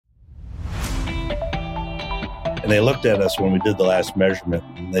And they looked at us when we did the last measurement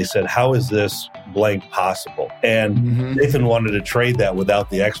and they said, how is this blank possible? And Nathan wanted to trade that without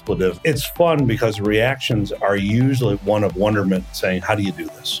the expletive. It's fun because reactions are usually one of wonderment, saying, how do you do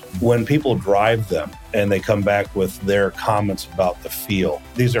this? When people drive them and they come back with their comments about the feel,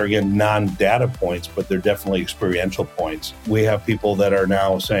 these are, again, non-data points, but they're definitely experiential points. We have people that are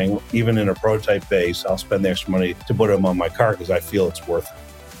now saying, even in a prototype base, I'll spend the extra money to put them on my car because I feel it's worth it.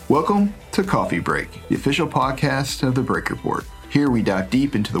 Welcome to Coffee Break, the official podcast of the Brake Report. Here we dive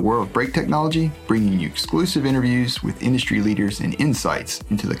deep into the world of brake technology, bringing you exclusive interviews with industry leaders and insights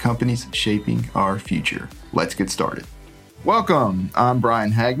into the companies shaping our future. Let's get started. Welcome. I'm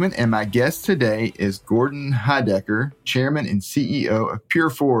Brian Hagman, and my guest today is Gordon Heidacker, Chairman and CEO of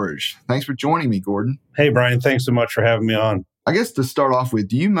PureForge. Thanks for joining me, Gordon. Hey, Brian. Thanks so much for having me on. I guess to start off with,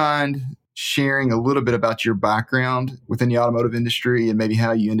 do you mind sharing a little bit about your background within the automotive industry and maybe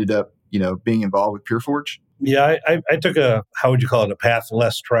how you ended up, being involved with PureForge? Yeah, I took a path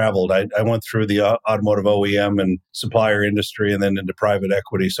less traveled. I went through the automotive OEM and supplier industry and then into private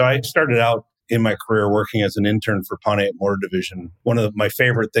equity. So I started out in my career working as an intern for Pontiac Motor Division. One of my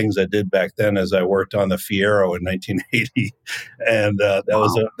favorite things I did back then is I worked on the Fiero in 1980. And that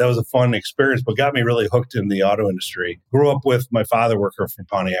was a fun experience, but got me really hooked in the auto industry. Grew up with my father working for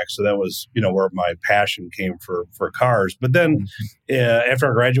Pontiac, so that was, where my passion came for cars. But then after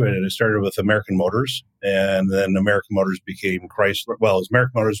I graduated, I started with American Motors. And then American Motors became Chrysler. Well, it was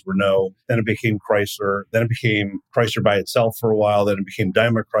American Motors, Renault. Then it became Chrysler. Then it became Chrysler by itself for a while. Then it became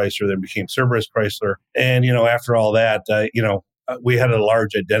Daimler Chrysler. Then it became Cerberus Chrysler. And, after all that, we had a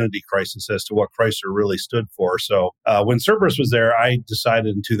large identity crisis as to what Chrysler really stood for. So when Cerberus was there, I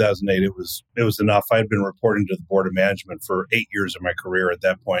decided in 2008 it was enough. I had been reporting to the board of management for 8 years of my career at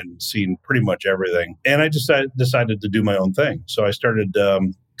that point and seen pretty much everything. And I just decided to do my own thing. So I started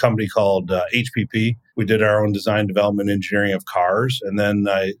company called HPP. We did our own design, development, engineering of cars. And then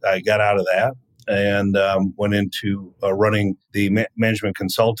I got out of that and went into running the management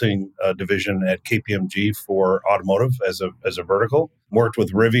consulting division at KPMG for automotive as a vertical. Worked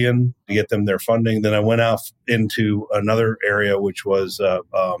with Rivian to get them their funding. Then I went off into another area, which was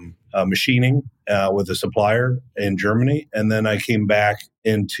machining with a supplier in Germany. And then I came back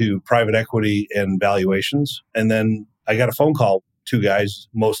into private equity and valuations. And then I got a phone call. Two guys,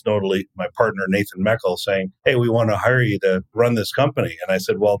 most notably my partner, Nathan Meckel, saying, hey, we want to hire you to run this company. And I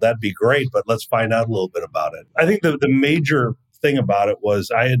said, well, that'd be great, but let's find out a little bit about it. I think the major thing about it was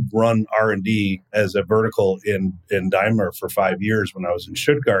I had run R&D as a vertical in Daimler for 5 years when I was in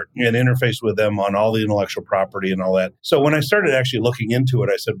Stuttgart and interfaced with them on all the intellectual property and all that. So when I started actually looking into it,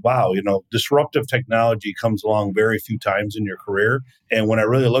 I said, wow, disruptive technology comes along very few times in your career. And when I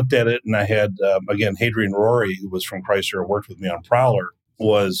really looked at it, and I had, again, Hadrian Rory, who was from Chrysler and worked with me on Prowler,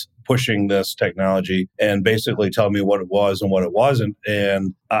 was pushing this technology and basically telling me what it was and what it wasn't.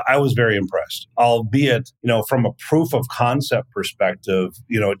 And I was very impressed, albeit, from a proof of concept perspective,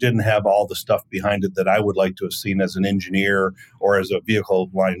 it didn't have all the stuff behind it that I would like to have seen as an engineer or as a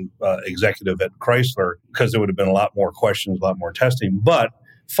vehicle line executive at Chrysler, because there would have been a lot more questions, a lot more testing. But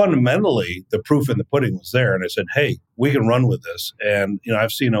fundamentally, the proof in the pudding was there. And I said, hey, we can run with this. And,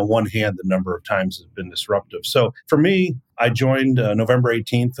 I've seen on one hand the number of times it's been disruptive. So for me, I joined November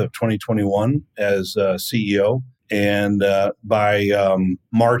 18th of 2021 as CEO. And by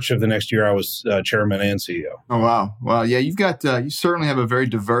March of the next year, I was chairman and CEO. Oh, wow. Well, yeah, you certainly have a very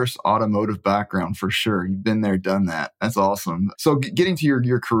diverse automotive background for sure. You've been there, done that. That's awesome. So getting to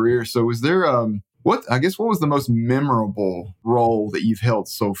your career. So was there, what was the most memorable role that you've held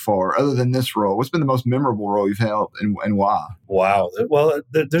so far, other than this role? What's been the most memorable role you've held and why? Wow. Well,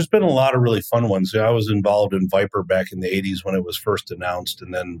 there's been a lot of really fun ones. I was involved in Viper back in the 80s when it was first announced,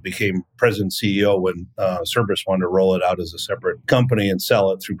 and then became president CEO when Cerberus wanted to roll it out as a separate company and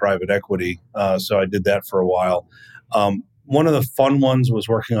sell it through private equity. So I did that for a while. One of the fun ones was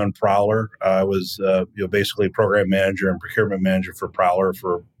working on Prowler. I was basically program manager and procurement manager for Prowler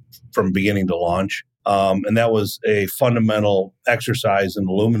from beginning to launch. And that was a fundamental exercise in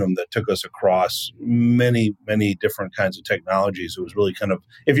aluminum that took us across many, many different kinds of technologies. It was really kind of,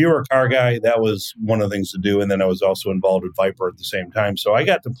 if you were a car guy, that was one of the things to do. And then I was also involved with Viper at the same time. So I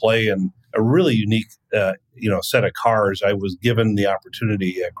got to play in a really unique, set of cars. I was given the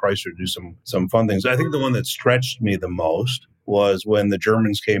opportunity at Chrysler to do some fun things. I think the one that stretched me the most was when the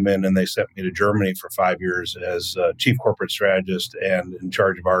Germans came in and they sent me to Germany for 5 years as chief corporate strategist and in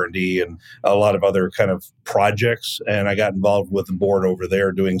charge of R&D and a lot of other kind of projects. And I got involved with the board over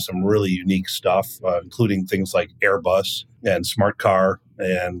there doing some really unique stuff, including things like Airbus and Smart Car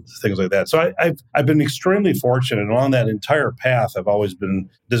and things like that. So I've been extremely fortunate. And along that entire path, I've always been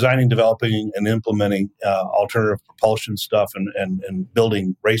designing, developing, and implementing alternative propulsion stuff and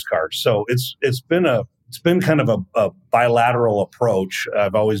building race cars. So it's been kind of a bilateral approach.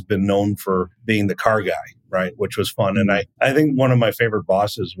 I've always been known for being the car guy, right, which was fun. And I think one of my favorite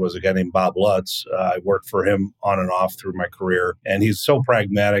bosses was a guy named Bob Lutz. I worked for him on and off through my career, and he's so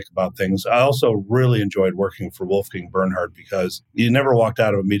pragmatic about things. I also really enjoyed working for Wolfgang Bernhard because you never walked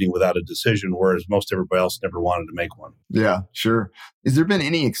out of a meeting without a decision, whereas most everybody else never wanted to make one. Yeah, sure. Has there been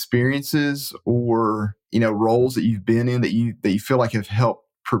any experiences or, roles that you've been in that you feel like have helped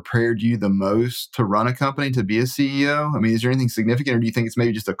prepared you the most to run a company, to be a CEO? I mean, is there anything significant, or do you think it's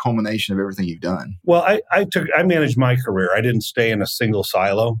maybe just a culmination of everything you've done? Well, I managed my career. I didn't stay in a single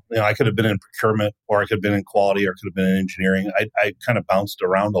silo. I could have been in procurement, or I could have been in quality, or I could have been in engineering. I kind of bounced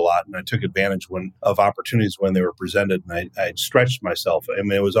around a lot, and I took advantage of opportunities when they were presented, and I stretched myself. I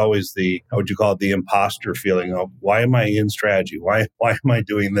mean, it was always how would you call it, the imposter feeling of, why am I in strategy? Why am I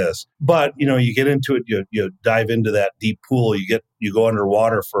doing this? But, you get into it, you dive into that deep pool, you go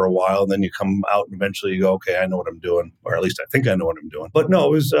underwater for a while, and then you come out and eventually you go, okay, I know what I'm doing, or at least I think I know what I'm doing. But no,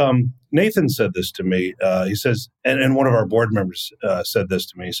 it was Nathan said this to me. He says, and one of our board members said this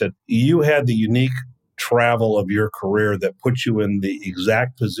to me. He said, you had the unique travel of your career that puts you in the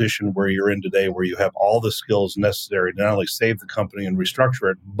exact position where you're in today, where you have all the skills necessary to not only save the company and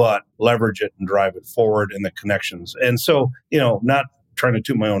restructure it, but leverage it and drive it forward in the connections. And so, not trying to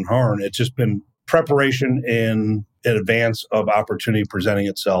toot my own horn, it's just been preparation in advance of opportunity presenting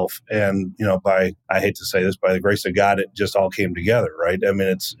itself. And, I hate to say this, by the grace of God, it just all came together, right? I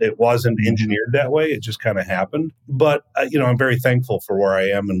mean, it wasn't engineered that way. It just kind of happened. But, I'm very thankful for where I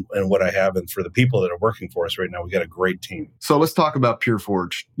am and what I have, and for the people that are working for us right now. We got a great team. So let's talk about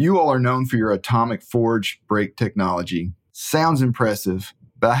PureForge. You all are known for your atomic forge brake technology. Sounds impressive,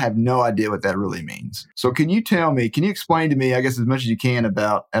 but I have no idea what that really means. So can you explain to me, I guess, as much as you can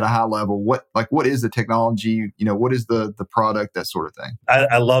about, at a high level, what is the technology, what is the product, that sort of thing?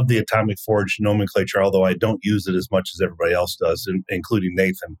 I love the atomic forge nomenclature, although I don't use it as much as everybody else does, including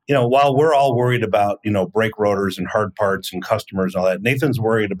Nathan. While we're all worried about, brake rotors and hard parts and customers and all that, Nathan's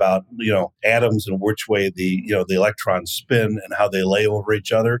worried about, atoms and which way the electrons spin and how they lay over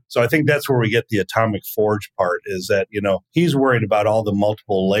each other. So I think that's where we get the atomic forge part, is that, he's worried about all the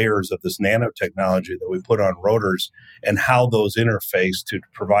multiple layers of this nanotechnology that we put on rotors and how those interface to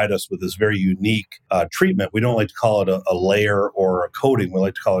provide us with this very unique treatment. We don't like to call it a layer or a coating. We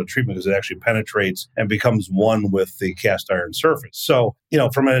like to call it a treatment because it actually penetrates and becomes one with the cast iron surface. So,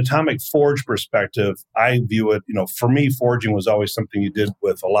 from an atomic forge perspective, I view it, for me, forging was always something you did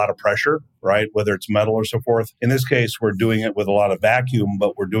with a lot of pressure, right? Whether it's metal or so forth. In this case, we're doing it with a lot of vacuum,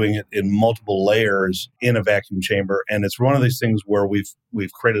 but we're doing it in multiple layers in a vacuum chamber. And it's one of these things where we've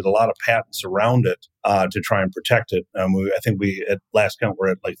created a lot of patents around it to try and protect it. I think at last count,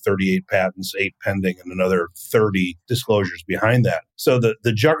 we're at like 38 patents, 8 pending, and another 30 disclosures behind that. So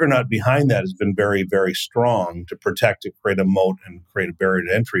the juggernaut behind that has been very, very strong to protect it, create a moat, and create a barrier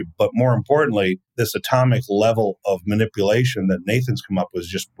to entry. But more importantly, this atomic level of manipulation that Nathan's come up with is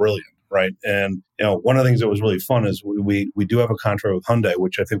just brilliant. Right. And, one of the things that was really fun is we do have a contract with Hyundai,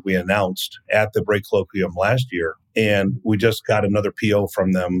 which I think we announced at the Brake Colloquium last year. And we just got another PO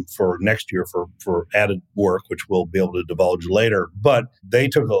from them for next year for added work, which we'll be able to divulge later. But they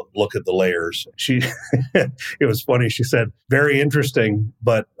took a look at the layers. It was funny. She said, very interesting,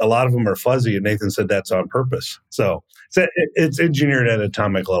 but a lot of them are fuzzy. And Nathan said that's on purpose. So it's engineered at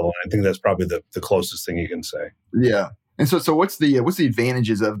atomic level. I think that's probably the closest thing you can say. Yeah. And so what's the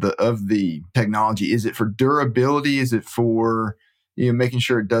advantages of the technology? Is it for durability? Is it for making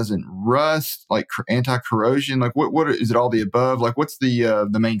sure it doesn't rust, like anti-corrosion? Like what is it, all the above? Like what's the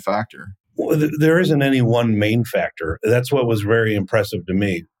main factor? Well, there isn't any one main factor. That's what was very impressive to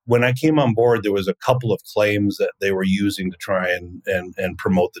me. When I came on board, there was a couple of claims that they were using to try and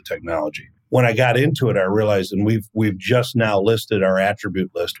promote the technology. When I got into it, I realized, and we've just now listed our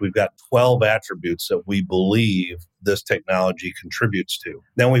attribute list. We've got 12 attributes that we believe this technology contributes to.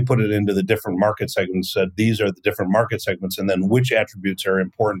 Then we put it into the different market segments, said these are the different market segments, and then which attributes are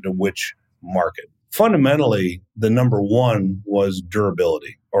important to which market. Fundamentally, the number one was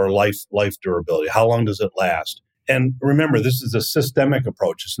durability, or life durability. How long does it last? And remember, this is a systemic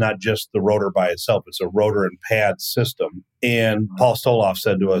approach. It's not just the rotor by itself. It's a rotor and pad system. And Paul Stoloff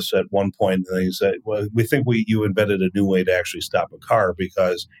said to us at one point, he said, well, we think you invented a new way to actually stop a car,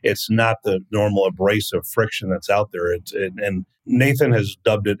 because it's not the normal abrasive friction that's out there. And Nathan has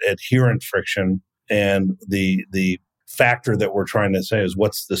dubbed it adherent friction. And the factor that we're trying to say is,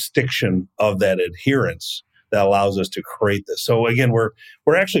 what's the stiction of that adherence that allows us to create this. So again, we're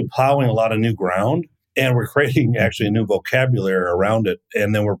actually plowing a lot of new ground, and we're creating actually a new vocabulary around it.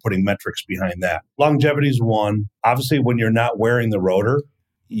 And then we're putting metrics behind that. Longevity is one. Obviously, when you're not wearing the rotor,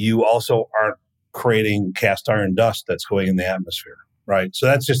 you also aren't creating cast iron dust that's going in the atmosphere, right? So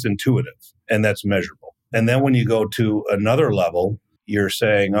that's just intuitive and that's measurable. And then when you go to another level, you're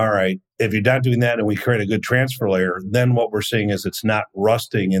saying, all right, if you're not doing that and we create a good transfer layer, then what we're seeing is it's not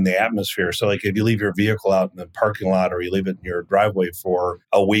rusting in the atmosphere. So like if you leave your vehicle out in the parking lot or you leave it in your driveway for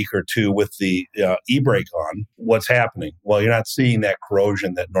a week or two with the e-brake on, what's happening? Well, you're not seeing that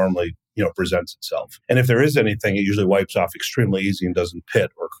corrosion that normally presents itself. And if there is anything, it usually wipes off extremely easy and doesn't pit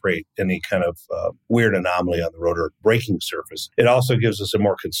or create any kind of weird anomaly on the rotor braking surface. It also gives us a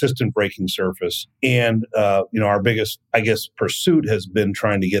more consistent braking surface. And, our biggest, pursuit has been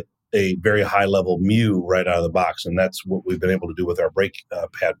trying to get a very high level mu right out of the box. And that's what we've been able to do with our brake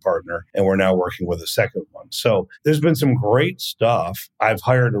pad partner. And we're now working with a second one. So there's been some great stuff. I've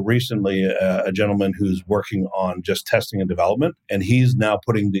hired recently a gentleman who's working on just testing and development. And he's now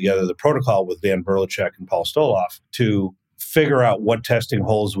putting together the protocol with Dan Berlichek and Paul Stoloff to figure out what testing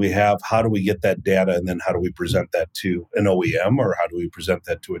holes we have, how do we get that data, and then how do we present that to an OEM, or how do we present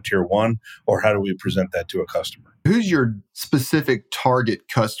that to a tier one, or how do we present that to a customer? Who's your specific target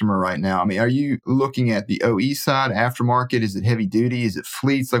customer right now? I mean, are you looking at the OE side, aftermarket? Is it heavy duty? Is it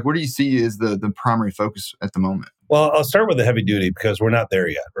fleets? Like, what do you see as the primary focus at the moment? Well, I'll start with the heavy duty because we're not there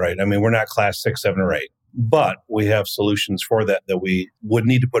yet, right? I mean, we're not class 6, 7, or 8. But we have solutions for that we would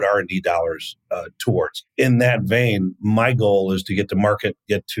need to put R&D dollars towards. In that vein, my goal is to get to market,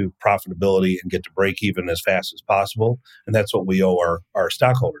 get to profitability, and get to break even as fast as possible. And that's what we owe our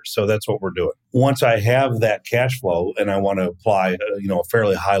stockholders. So that's what we're doing. Once I have that cash flow and I want to apply a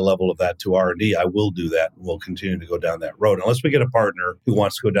fairly high level of that to R&D, I will do that. And we'll continue to go down that road. Unless we get a partner who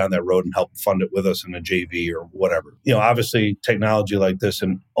wants to go down that road and help fund it with us in a JV or whatever. Obviously, technology like this,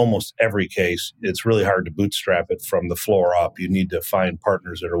 in almost every case, it's really hard to bootstrap it from the floor up. You need to find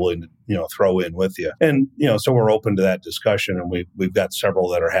partners that are willing to, throw in with you. And, so we're open to that discussion, and we've got several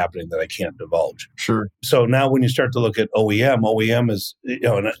that are happening that I can't divulge. Sure. So now when you start to look at OEM is,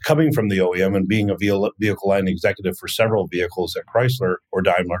 and coming from the OEM and being a vehicle line executive for several vehicles at Chrysler or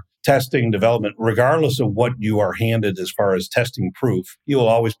Daimler, testing, development, regardless of what you are handed as far as testing proof, you will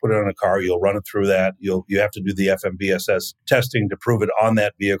always put it on a car. You'll run it through that. You have to do the FMVSS testing to prove it on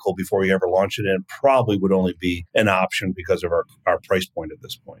that vehicle before you ever launch it. And it probably would only be an option because of our price point at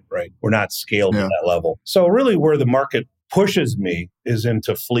this point, right? We're not scaled at that level. So really where the market pushes me is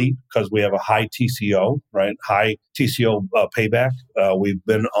into fleet because we have a high TCO, right? High TCO payback. We've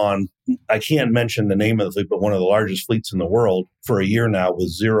been on, I can't mention the name of the fleet, but one of the largest fleets in the world for a year now with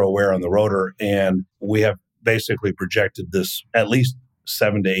zero wear on the rotor. And we have basically projected this at least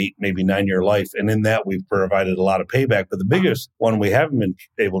 7 to 8, maybe 9-year life. And in that, we've provided a lot of payback. But the biggest one we haven't been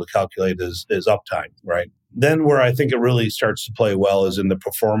able to calculate is uptime, right? Then where I think it really starts to play well is in the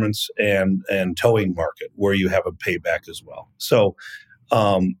performance and towing market, where you have a payback as well. So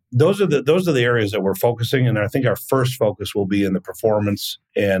those are the areas that we're focusing, and I think our first focus will be in the performance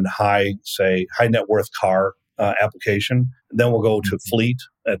and high net worth car application. Then we'll go to fleet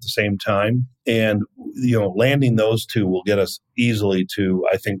at the same time, and landing those two will get us easily to,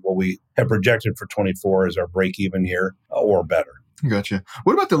 I think, what we have projected for 24 as our break even year or better. Gotcha.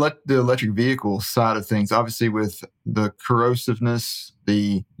 What about the electric vehicle side of things? Obviously, with the corrosiveness,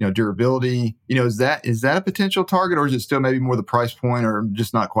 the durability, is that a potential target, or is it still maybe more the price point, or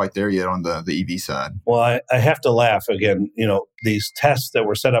just not quite there yet on the EV side? Well, I have to laugh again. These tests that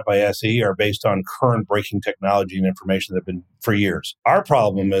were set up by SE are based on current braking technology and information that have been for years. Our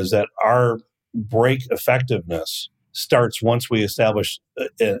problem is that our brake effectiveness starts once we establish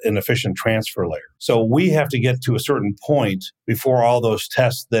an efficient transfer layer. So we have to get to a certain point before all those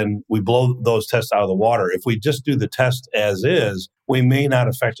tests, then we blow those tests out of the water. If we just do the test as is, we may not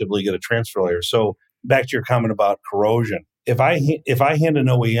effectively get a transfer layer. So back to your comment about corrosion. If I hand an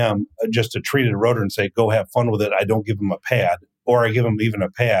OEM just a treated rotor and say, go have fun with it, I don't give them a pad, or I give them even a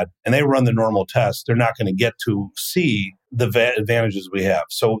pad, and they run the normal test, they're not going to get to see the advantages we have.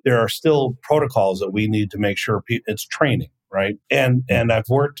 So there are still protocols that we need to make sure it's training, right? And I've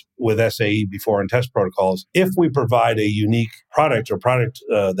worked with SAE before in test protocols. If we provide a unique product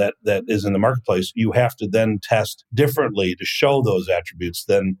that is in the marketplace, you have to then test differently to show those attributes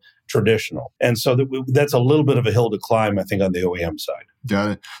than traditional. And so that's a little bit of a hill to climb, I think, on the OEM side.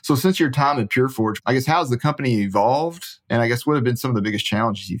 Got it. So since your time at PureForge, I guess, how's the company evolved? And I guess what have been some of the biggest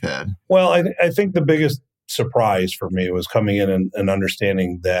challenges you've had? Well, I think the biggest surprise for me was coming in and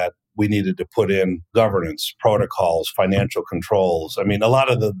understanding that we needed to put in governance, protocols, financial controls. I mean, a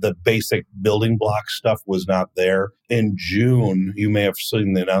lot of the basic building block stuff was not there. In June, you may have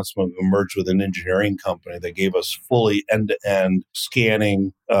seen the announcement, we merged with an engineering company that gave us fully end-to-end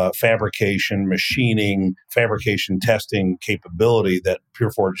scanning, fabrication, machining, fabrication testing capability that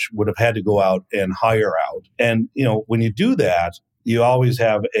PureForge would have had to go out and hire out. And, when you do that, you always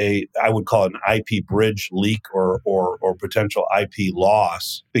have I would call it an IP bridge leak or potential IP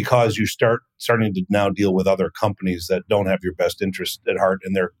loss, because you starting to now deal with other companies that don't have your best interest at heart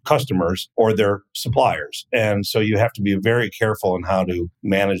in their customers or their suppliers. And so you have to be very careful in how to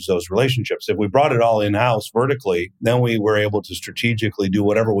manage those relationships. If we brought it all in-house vertically, then we were able to strategically do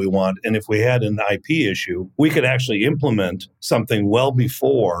whatever we want. And if we had an IP issue, we could actually implement something well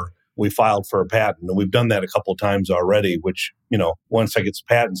before we filed for a patent. And we've done that a couple of times already, which, once I get some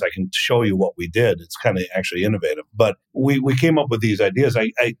patents, I can show you what we did. It's kind of actually innovative. But we came up with these ideas.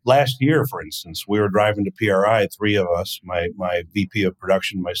 Last year, for instance, we were driving to PRI, three of us, my VP of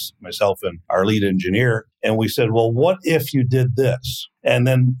production, myself, and our lead engineer. And we said, well, what if you did this? And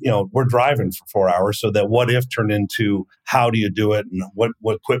then, we're driving for 4 hours. So that what if turned into how do you do it and what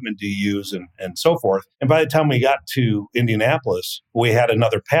equipment do you use and so forth. And by the time we got to Indianapolis, we had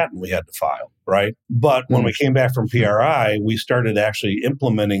another patent we had to file, right? But when we came back from PRI, we started actually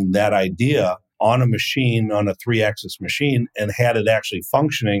implementing that idea on a machine, on a 3-axis machine, and had it actually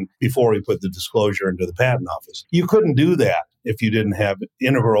functioning before we put the disclosure into the patent office. You couldn't do that if you didn't have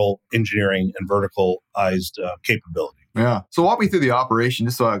integral engineering and verticalized capability. Yeah. So walk me through the operation,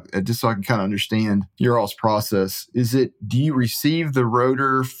 just so I can kind of understand your all's process. Do you receive the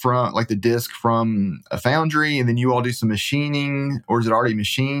rotor from, like the disc, from a foundry, and then you all do some machining, or is it already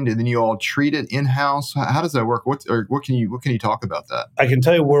machined and then you all treat it in-house? How does that work? What can you talk about that? I can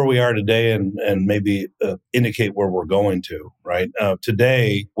tell you where we are today and maybe indicate where we're going to. Right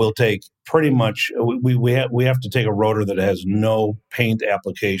today, we'll take pretty much, we have to take a rotor that has no paint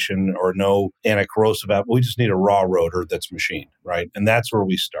application or no anti-corrosive we just need a raw rotor that's machined, right? And that's where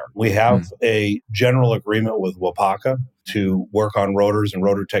we start. We have a general agreement with Wapaka to work on rotors and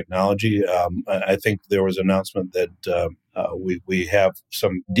rotor technology. I think there was an announcement that we have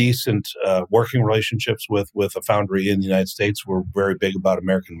some decent working relationships with a foundry in the United States. We're very big about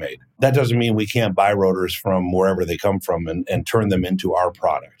American made. That doesn't mean we can't buy rotors from wherever they come from and turn them into our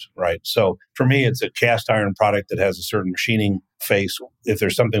product, right? So for me, it's a cast iron product that has a certain machining face. If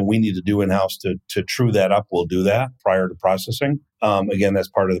there's something we need to do in-house to true that up, we'll do that prior to processing. Again, that's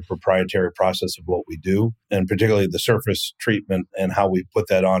part of the proprietary process of what we do, and particularly the surface treatment and how we put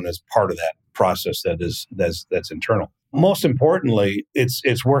that on as part of that process that's internal. Most importantly,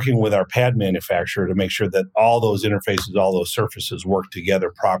 it's working with our pad manufacturer to make sure that all those interfaces, all those surfaces work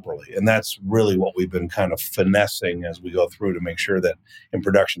together properly. And that's really what we've been kind of finessing as we go through to make sure that in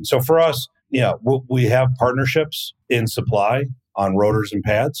production. So for us, we have partnerships in supply on rotors and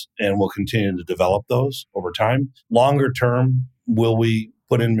pads, and we'll continue to develop those over time. Longer term, will we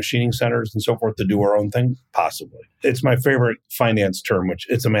put in machining centers and so forth to do our own thing? Possibly. It's my favorite finance term, which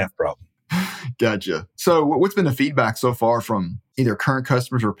it's a math problem. Gotcha. So what's been the feedback so far from either current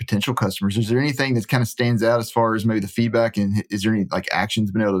customers or potential customers? Is there anything that kind of stands out as far as maybe the feedback, and is there any actions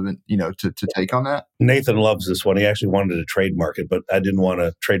been able to to take on that? Nathan loves this one. He actually wanted to trademark it, but I didn't want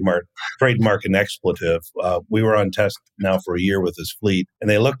to trademark an expletive. We were on test now for a year with his fleet, and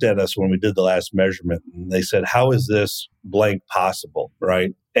they looked at us when we did the last measurement, and they said, "How is this blank possible?"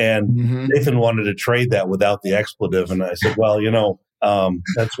 Right? And Nathan wanted to trade that without the expletive, and I said, "Well,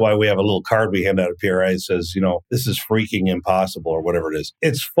 that's why we have a little card we hand out at PRI that says, this is freaking impossible," or whatever it is.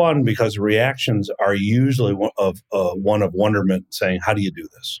 It's fun because reactions are usually one of wonderment, saying, "How do you do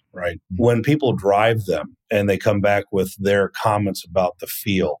this?" Right? When people drive them and they come back with their comments about the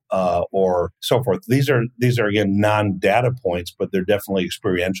feel or so forth, these are again non-data points, but they're definitely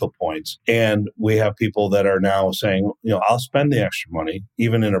experiential points. And we have people that are now saying, I'll spend the extra money,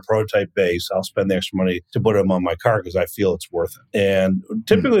 even in a prototype base. I'll spend the extra money to put them on my car because I feel it's worth it. And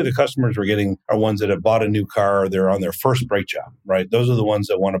typically the customers we're getting are ones that have bought a new car. They're on their first brake job, right? Those are the ones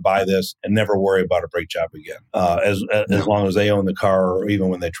that want to buy this and never worry about a brake job again, as long as they own the car, or even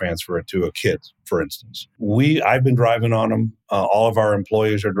when they transfer it to a kid, for instance. I've been driving on them. All of our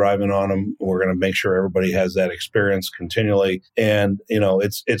employees are driving on them. We're going to make sure everybody has that experience continually. And,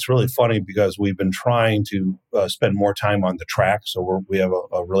 it's really funny because we've been trying to spend more time on the track. So we have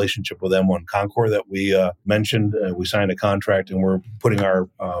a relationship with M1 Concours that we mentioned. We signed a contract, and we're putting our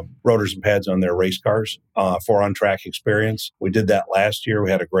rotors and pads on their race cars for on-track experience. We did that last year.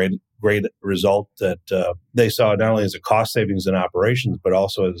 We had a great great result that they saw not only as a cost savings in operations, but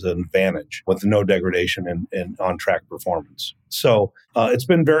also as an advantage with no degradation in on-track performance. So it's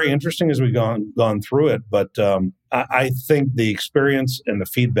been very interesting as we've gone through it, but I think the experience and the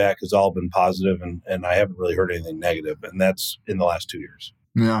feedback has all been positive, and I haven't really heard anything negative, and that's in the last 2 years.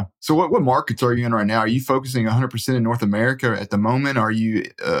 Yeah. So what markets are you in right now? Are you focusing 100% in North America at the moment? Are you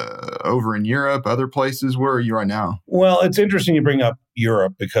over in Europe, other places? Where are you right now? Well, it's interesting you bring up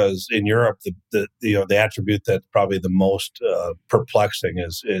Europe, because in Europe, the attribute that's probably the most perplexing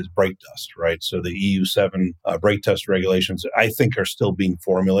is brake dust, right? So the EU7 brake dust regulations, I think, are still being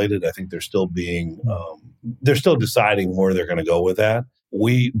formulated. I think they're still deciding where they're going to go with that.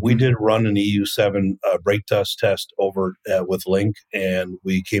 We did run an EU7 brake dust test over with Link, and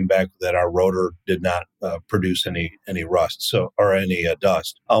we came back that our rotor did not produce any rust, or any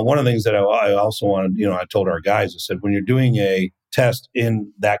dust. One of the things that I also wanted, I told our guys, I said, when you're doing a test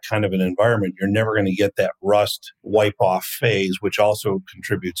in that kind of an environment, you're never going to get that rust wipe off phase, which also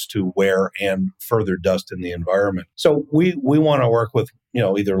contributes to wear and further dust in the environment. So we want to work with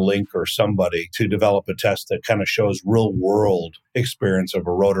either Link or somebody to develop a test that kind of shows real world experience of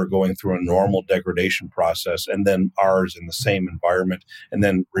a rotor going through a normal degradation process, and then ours in the same environment, and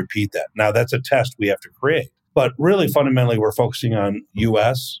then repeat that. Now that's a test we have to create. But really, fundamentally, we're focusing on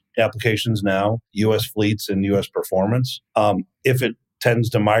U.S. applications now, U.S. fleets and U.S. performance. If it tends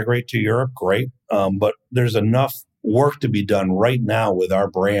to migrate to Europe, great. But there's enough work to be done right now with our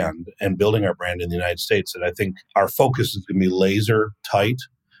brand and building our brand in the United States that I think our focus is going to be laser tight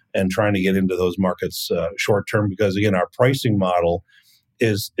and trying to get into those markets short term, because, again, our pricing model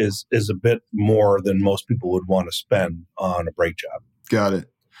is a bit more than most people would want to spend on a brake job. Got it.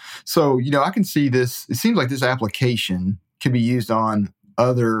 So, I can see this. It seems like this application can be used on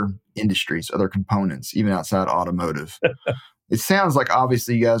other industries, other components, even outside automotive. It sounds like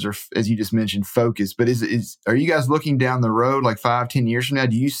obviously you guys are, as you just mentioned, focused, but are you guys looking down the road like 5-10 years from now?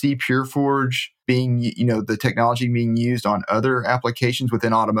 Do you see PureForge being, the technology being used on other applications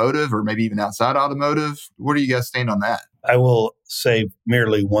within automotive, or maybe even outside automotive? Where do you guys stand on that? I will say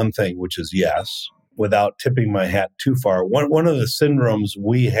merely one thing, which is yes, without tipping my hat too far. One of the syndromes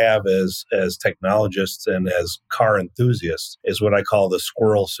we have as technologists and as car enthusiasts is what I call the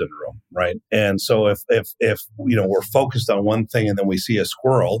squirrel syndrome, right? And so if we're focused on one thing and then we see a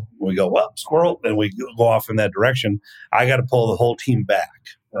squirrel, we go, well, squirrel, and we go off in that direction, I got to pull the whole team back,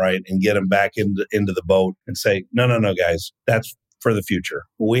 right? And get them back into the boat and say, no, guys, that's for the future.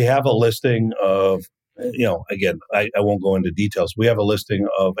 We have a listing of, again, I won't go into details. We have a listing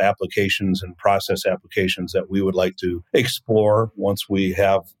of applications and process applications that we would like to explore once we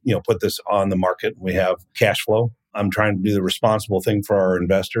have, put this on the market and we have cash flow. I'm trying to do the responsible thing for our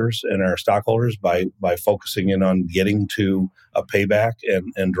investors and our stockholders by focusing in on getting to a payback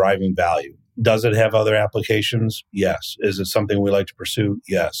and driving value. Does it have other applications? Yes. Is it something we like to pursue?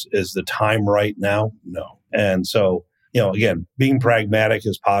 Yes. Is the time right now? No. And so, again, being pragmatic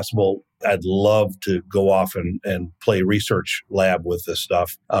as possible. I'd love to go off and play research lab with this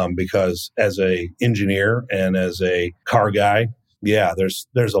stuff because as a engineer and as a car guy, there's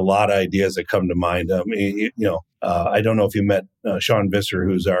a lot of ideas that come to mind. I don't know if you met Sean Visser,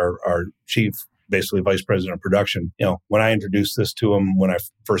 who's our chief, basically vice president of production. When I introduced this to him when I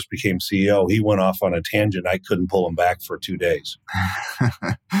first became CEO, he went off on a tangent. I couldn't pull him back for 2 days.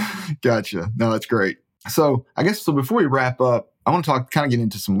 Gotcha. No, that's great. So I guess before we wrap up, I want to get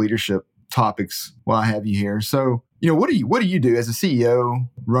into some leadership topics while I have you here. So, what do you do as a CEO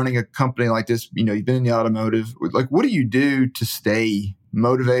running a company like this? You've been in the automotive. Like, what do you do to stay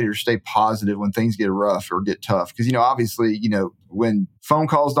motivated or stay positive when things get rough or get tough? Because, obviously, when phone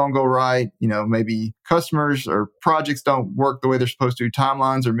calls don't go right, maybe customers or projects don't work the way they're supposed to,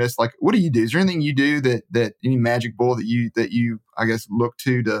 timelines are missed. Like, what do you do? Is there anything you do that any magic bullet that you I guess look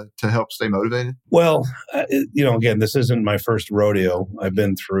to help stay motivated? Well, again, this isn't my first rodeo. I've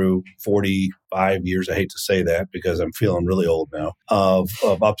been through 45 years. I hate to say that because I'm feeling really old now of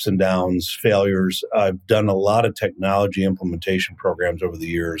ups and downs, failures. I've done a lot of technology implementation programs over the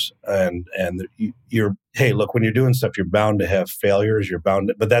years, and hey, look, when you're doing stuff, you're bound to have failures.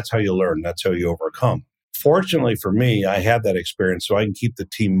 But that's how you learn. That's how you overcome. Fortunately for me, I had that experience, so I can keep the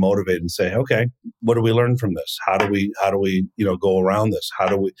team motivated and say, okay, what do we learn from this? How do we go around this?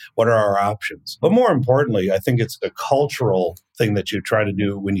 What are our options? But more importantly, I think it's a cultural thing that you try to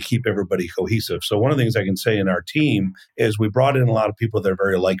do when you keep everybody cohesive. So one of the things I can say in our team is we brought in a lot of people that are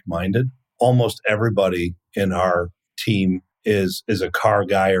very like-minded. Almost everybody in our team is a car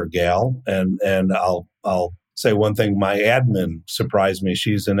guy or gal, and I'll say one thing. My admin surprised me.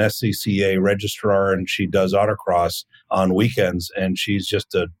 She's an SCCA registrar and she does autocross on weekends, and she's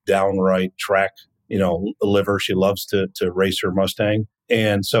just a downright track, liver. She loves to race her Mustang.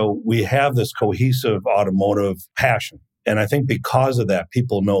 And so we have this cohesive automotive passion. And I think because of that,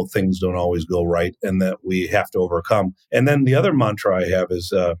 people know things don't always go right and that we have to overcome. And then the other mantra I have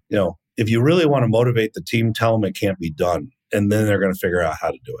is, if you really want to motivate the team, tell them it can't be done. And then they're going to figure out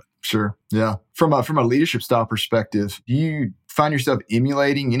how to do it. Sure. Yeah. From a leadership style perspective, do you find yourself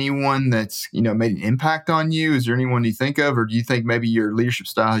emulating anyone that's, made an impact on you? Is there anyone you think of, or do you think maybe your leadership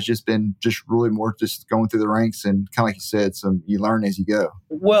style has just been really more just going through the ranks and kind of like you said, you learn as you go?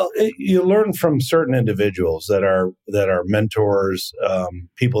 Well, you learn from certain individuals that are mentors,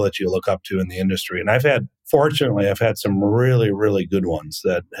 people that you look up to in the industry. And fortunately, I've had some really, really good ones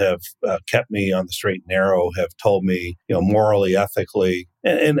that have kept me on the straight and narrow, have told me, morally, ethically.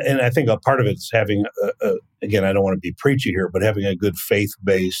 And I think a part of it is having, again, I don't want to be preachy here, but having a good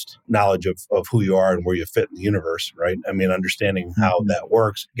faith-based knowledge of who you are and where you fit in the universe, right? I mean, understanding how that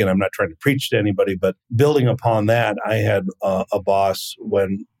works. Again, I'm not trying to preach to anybody, but building upon that, I had a boss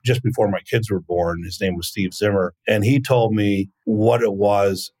just before my kids were born. His name was Steve Zimmer, and he told me what it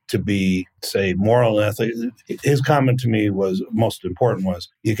was to be, say, moral and ethical. His comment to me most important was,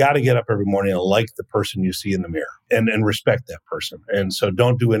 you got to get up every morning and like the person you see in the mirror and respect that person. And so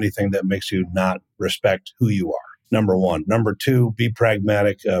don't do anything that makes you not respect who you are. Number one. Number two, be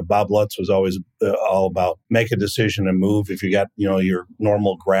pragmatic. Bob Lutz was always all about make a decision and move. If you got, your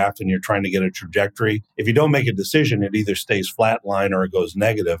normal graph and you're trying to get a trajectory, if you don't make a decision, it either stays flatline or it goes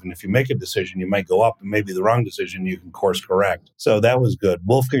negative. And if you make a decision, you might go up, and maybe the wrong decision, you can course correct. So that was good.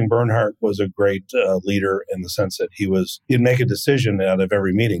 Wolfgang Bernhardt was a great leader in the sense that he'd make a decision out of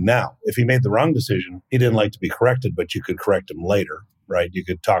every meeting. Now, if he made the wrong decision, he didn't like to be corrected, but you could correct him later. Right, you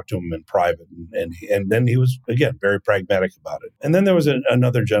could talk to him in private, and then he was, again, very pragmatic about it. And then there was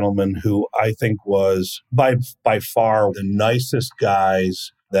another gentleman who I think was by far the nicest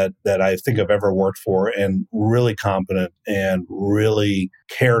guys that I think I've ever worked for, and really competent and really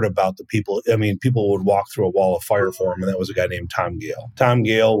cared about the people. I mean, people would walk through a wall of fire for him, and that was a guy named Tom Gale. Tom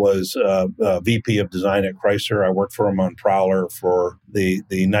Gale was VP of design at Chrysler. I worked for him on Prowler for the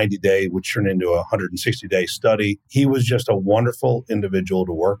 90-day, which turned into a 160-day study. He was just a wonderful individual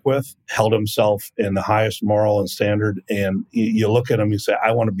to work with, held himself in the highest moral and standard, and you look at him, you say,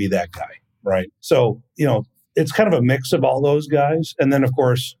 I want to be that guy, right? So, it's kind of a mix of all those guys. And then, of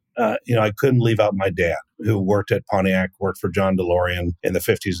course, I couldn't leave out my dad, who worked at Pontiac, worked for John DeLorean in the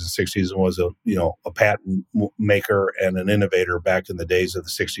 50s and 60s, and was a patent maker and an innovator back in the days of the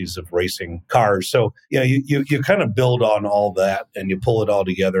 60s of racing cars. So, you kind of build on all that and you pull it all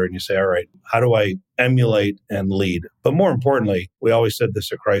together and you say, all right, how do I emulate and lead? But more importantly, we always said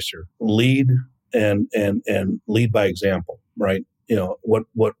this at Chrysler, lead and lead by example, right?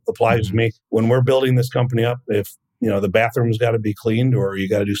 What applies to me when we're building this company up, if, the bathroom's got to be cleaned or you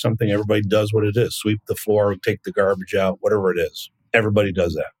got to do something, everybody does what it is. Sweep the floor, take the garbage out, whatever it is. Everybody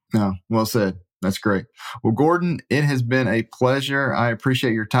does that. No, well said. That's great. Well, Gordon, it has been a pleasure. I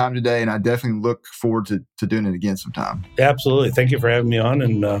appreciate your time today, and I definitely look forward to doing it again sometime. Absolutely. Thank you for having me on,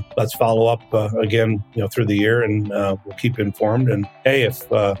 and let's follow up again, through the year, and we'll keep you informed. And hey, if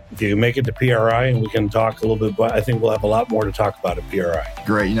you make it to PRI and we can talk a little bit, I think we'll have a lot more to talk about at PRI.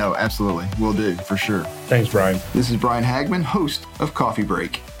 Great. Absolutely. We'll do, for sure. Thanks, Brian. This is Brian Hagman, host of Coffee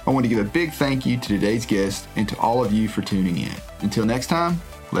Break. I want to give a big thank you to today's guest and to all of you for tuning in. Until next time,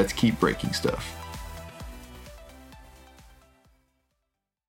 let's keep breaking stuff.